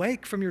you to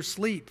wake from your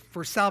sleep,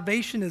 for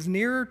salvation is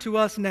nearer to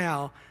us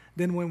now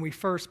than when we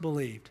first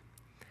believed.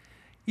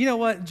 You know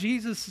what?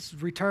 Jesus'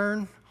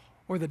 return,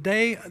 or the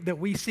day that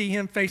we see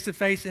him face to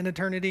face in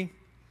eternity,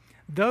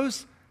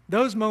 those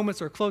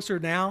moments are closer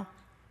now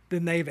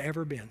than they've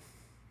ever been.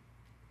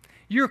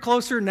 You're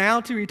closer now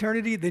to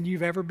eternity than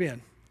you've ever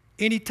been,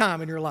 any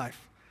time in your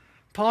life.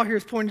 Paul here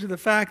is pointing to the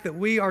fact that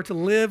we are to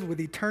live with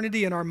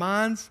eternity in our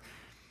minds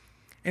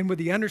and with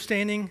the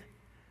understanding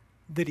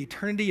that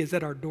eternity is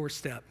at our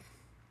doorstep.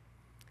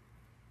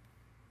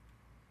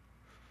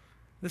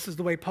 This is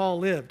the way Paul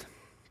lived.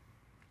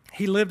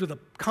 He lived with a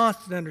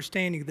constant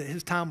understanding that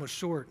his time was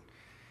short.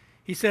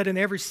 He said, in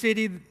every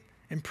city,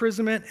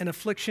 imprisonment and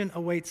affliction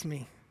awaits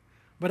me.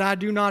 But I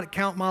do not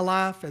count my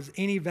life as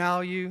any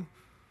value,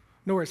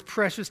 nor as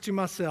precious to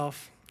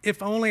myself,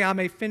 if only I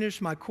may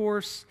finish my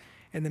course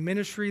in the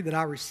ministry that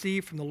I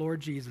received from the Lord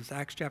Jesus.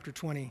 Acts chapter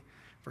 20,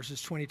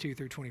 verses 22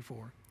 through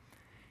 24.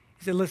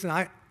 He said, listen,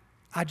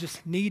 I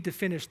just need to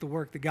finish the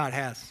work that God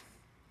has.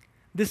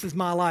 This is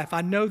my life. I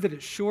know that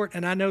it's short,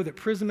 and I know that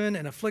prison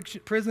and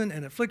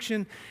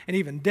affliction and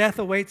even death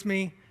awaits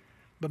me,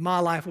 but my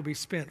life will be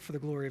spent for the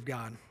glory of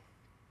God.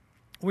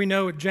 We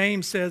know what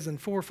James says in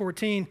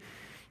 4:14,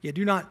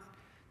 do you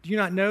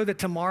not know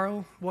that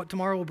what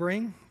tomorrow will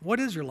bring?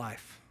 What is your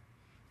life?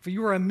 For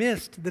you are a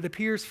mist that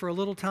appears for a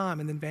little time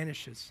and then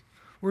vanishes.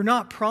 We're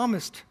not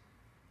promised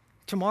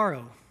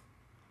tomorrow.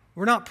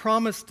 We're not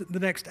promised the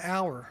next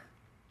hour.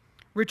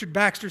 Richard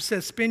Baxter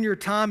says, spend your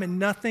time in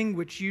nothing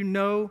which you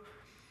know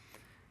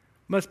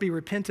must be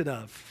repented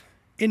of,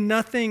 in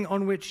nothing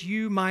on which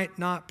you might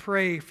not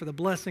pray for the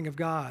blessing of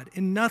God,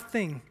 in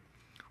nothing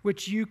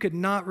which you could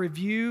not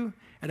review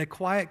at a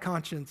quiet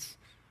conscience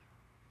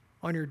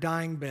on your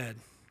dying bed,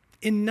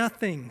 in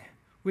nothing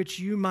which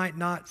you might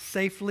not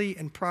safely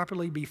and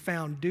properly be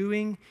found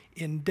doing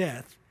in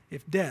death,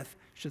 if death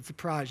should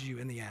surprise you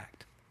in the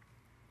act.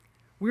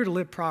 We're to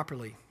live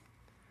properly,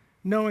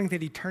 knowing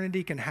that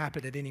eternity can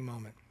happen at any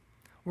moment.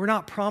 We're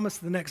not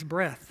promised the next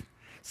breath,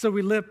 so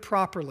we live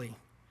properly,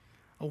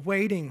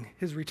 awaiting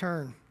his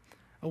return,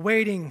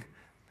 awaiting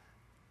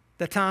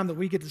the time that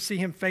we get to see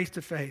him face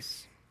to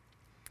face.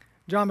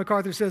 John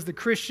MacArthur says the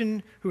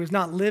Christian who is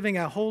not living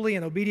a holy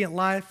and obedient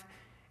life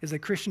is a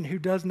Christian who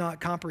does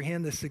not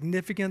comprehend the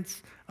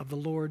significance of the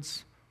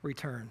Lord's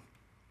return.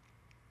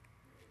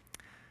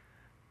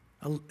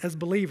 As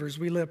believers,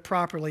 we live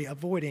properly,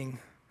 avoiding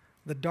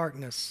the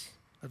darkness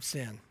of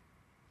sin.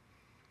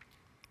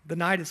 The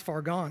night is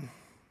far gone.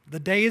 The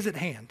day is at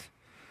hand.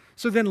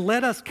 So then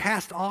let us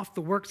cast off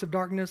the works of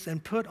darkness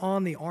and put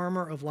on the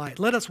armor of light.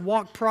 Let us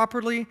walk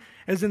properly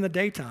as in the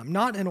daytime,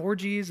 not in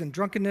orgies and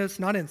drunkenness,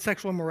 not in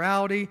sexual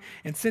immorality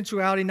and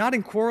sensuality, not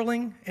in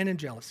quarreling and in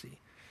jealousy,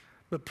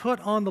 but put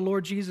on the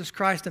Lord Jesus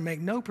Christ and make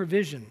no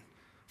provision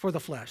for the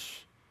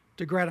flesh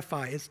to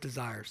gratify its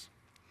desires.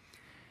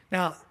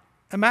 Now,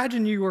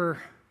 imagine you were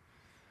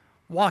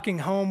walking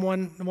home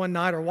one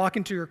night, or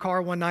walking to your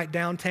car one night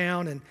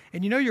downtown,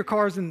 and you know your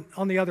car's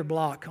on the other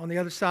block, on the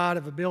other side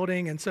of a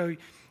building, and so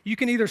you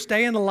can either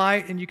stay in the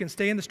light and you can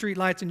stay in the street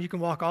lights and you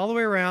can walk all the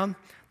way around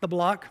the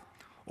block,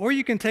 or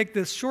you can take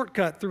this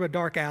shortcut through a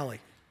dark alley.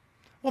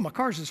 Well, my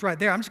car's just right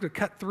there. I'm just going to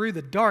cut through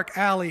the dark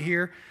alley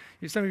here.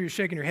 Some of you are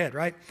shaking your head,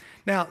 right?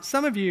 Now,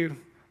 some of you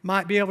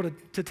might be able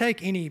to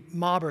take any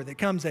mobber that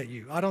comes at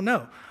you. I don't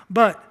know.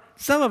 But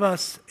some of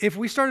us, if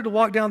we started to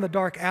walk down the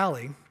dark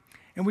alley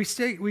and we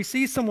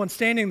see someone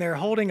standing there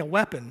holding a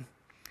weapon,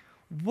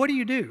 what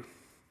do?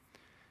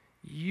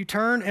 You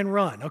turn and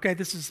run. Okay,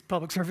 this is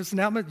public service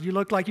announcement. You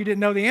look like you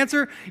didn't know the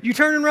answer. You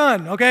turn and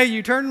run, okay?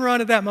 You turn and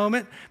run at that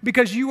moment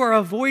because you are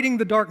avoiding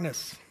the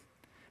darkness.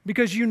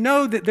 Because you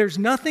know that there's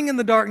nothing in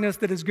the darkness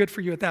that is good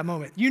for you at that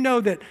moment. You know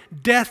that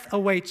death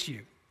awaits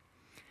you.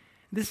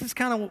 This is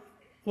kind of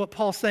what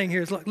Paul's saying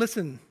here is, look,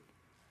 listen,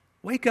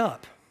 wake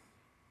up.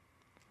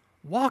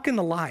 Walk in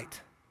the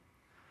light.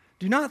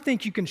 Do not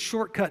think you can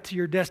shortcut to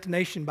your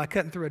destination by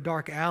cutting through a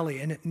dark alley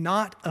and it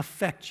not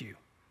affect you.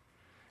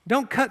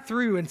 Don't cut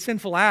through in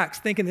sinful acts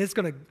thinking it's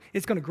going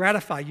to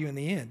gratify you in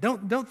the end.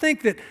 Don't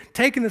think that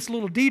taking this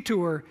little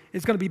detour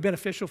is going to be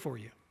beneficial for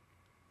you.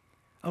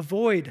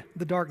 Avoid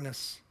the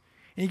darkness.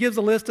 And he gives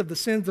a list of the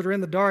sins that are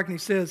in the dark, and he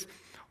says,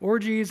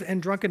 orgies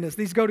and drunkenness.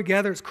 These go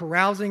together. It's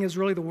carousing is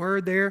really the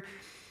word there.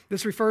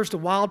 This refers to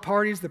wild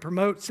parties that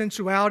promote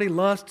sensuality,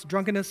 lust,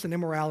 drunkenness, and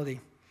immorality.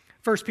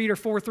 1 Peter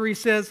 4:3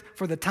 says,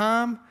 for the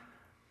time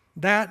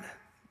that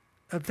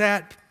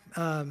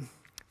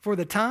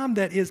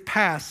is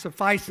past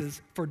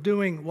suffices for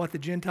doing what the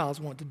Gentiles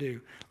want to do,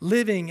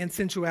 living in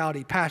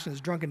sensuality, passions,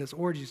 drunkenness,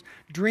 orgies,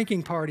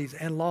 drinking parties,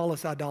 and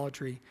lawless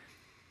idolatry.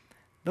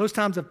 Those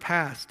times have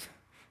passed.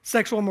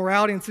 Sexual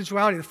immorality and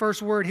sensuality. The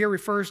first word here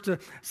refers to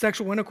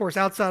sexual intercourse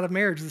outside of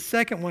marriage. The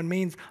second one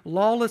means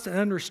lawless and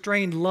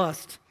unrestrained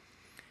lust.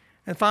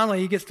 And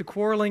finally, he gets to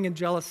quarreling and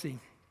jealousy.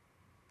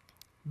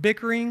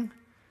 Bickering,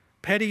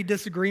 petty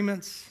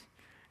disagreements,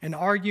 and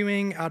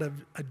arguing out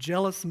of a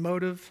jealous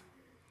motive.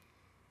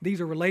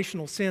 These are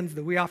relational sins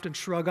that we often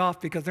shrug off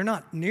because they're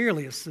not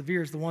nearly as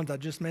severe as the ones I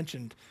just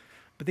mentioned.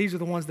 But these are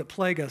the ones that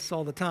plague us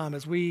all the time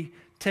as we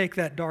take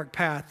that dark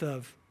path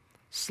of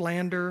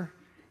slander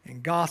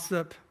and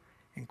gossip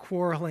and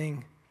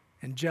quarreling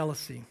and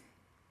jealousy.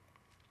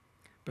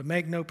 But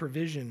make no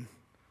provision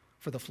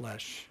for the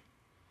flesh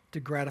to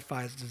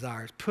gratify its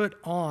desires. Put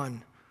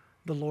on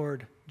the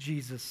Lord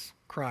Jesus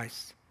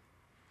Christ.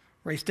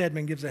 Ray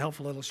Steadman gives a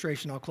helpful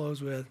illustration I'll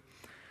close with.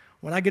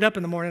 When I get up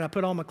in the morning, I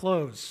put on my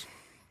clothes,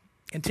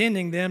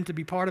 intending them to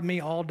be part of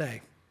me all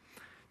day,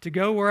 to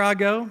go where I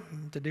go,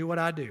 to do what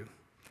I do.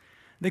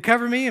 They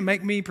cover me and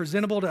make me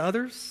presentable to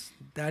others.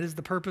 That is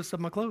the purpose of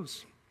my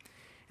clothes.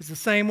 It's the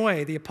same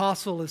way the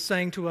apostle is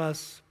saying to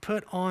us,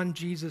 put on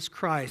Jesus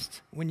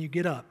Christ when you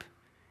get up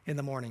in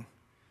the morning.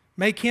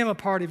 Make him a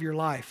part of your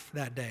life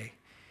that day.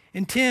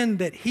 Intend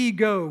that he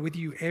go with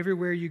you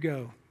everywhere you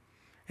go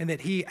and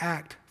that he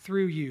act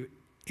through you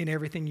in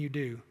everything you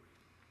do.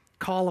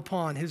 Call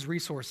upon his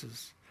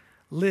resources.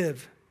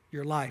 Live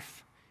your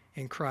life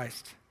in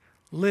Christ.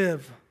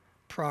 Live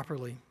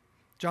properly.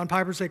 John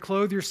Piper said,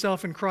 clothe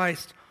yourself in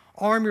Christ.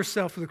 Arm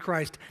yourself with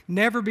Christ.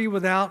 Never be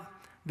without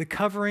the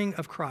covering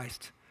of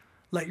Christ.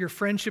 Let your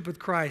friendship with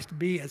Christ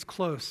be as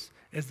close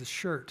as the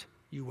shirt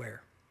you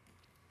wear.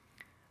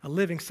 A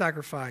living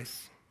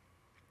sacrifice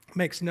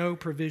makes no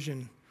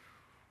provision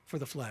for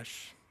the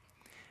flesh.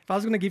 If I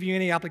was going to give you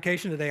any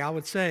application today, I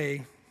would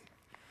say,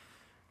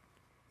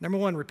 number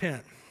one,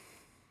 repent.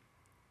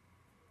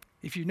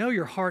 If you know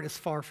your heart is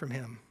far from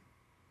him,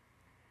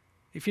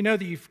 if you know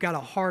that you've got a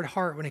hard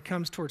heart when it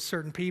comes towards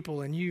certain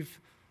people and you've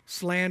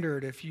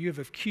slandered, if you've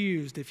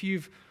accused, if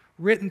you've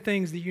written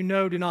things that you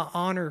know do not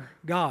honor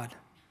God,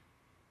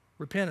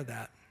 repent of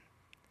that.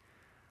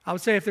 I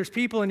would say if there's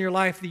people in your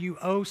life that you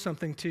owe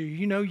something to,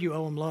 you know you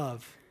owe them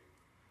love,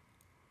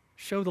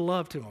 show the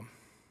love to them.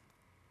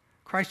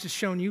 Christ has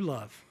shown you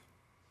love.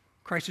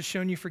 Christ has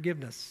shown you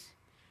forgiveness.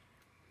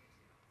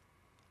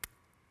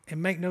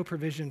 And make no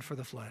provision for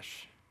the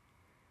flesh.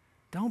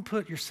 Don't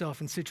put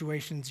yourself in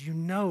situations you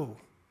know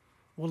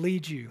will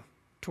lead you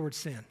towards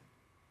sin.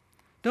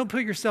 Don't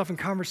put yourself in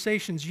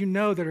conversations you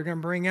know that are going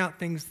to bring out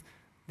things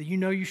that you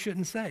know you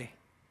shouldn't say.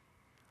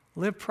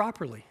 Live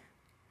properly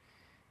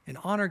and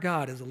honor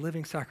God as a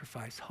living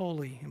sacrifice,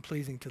 holy and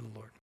pleasing to the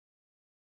Lord.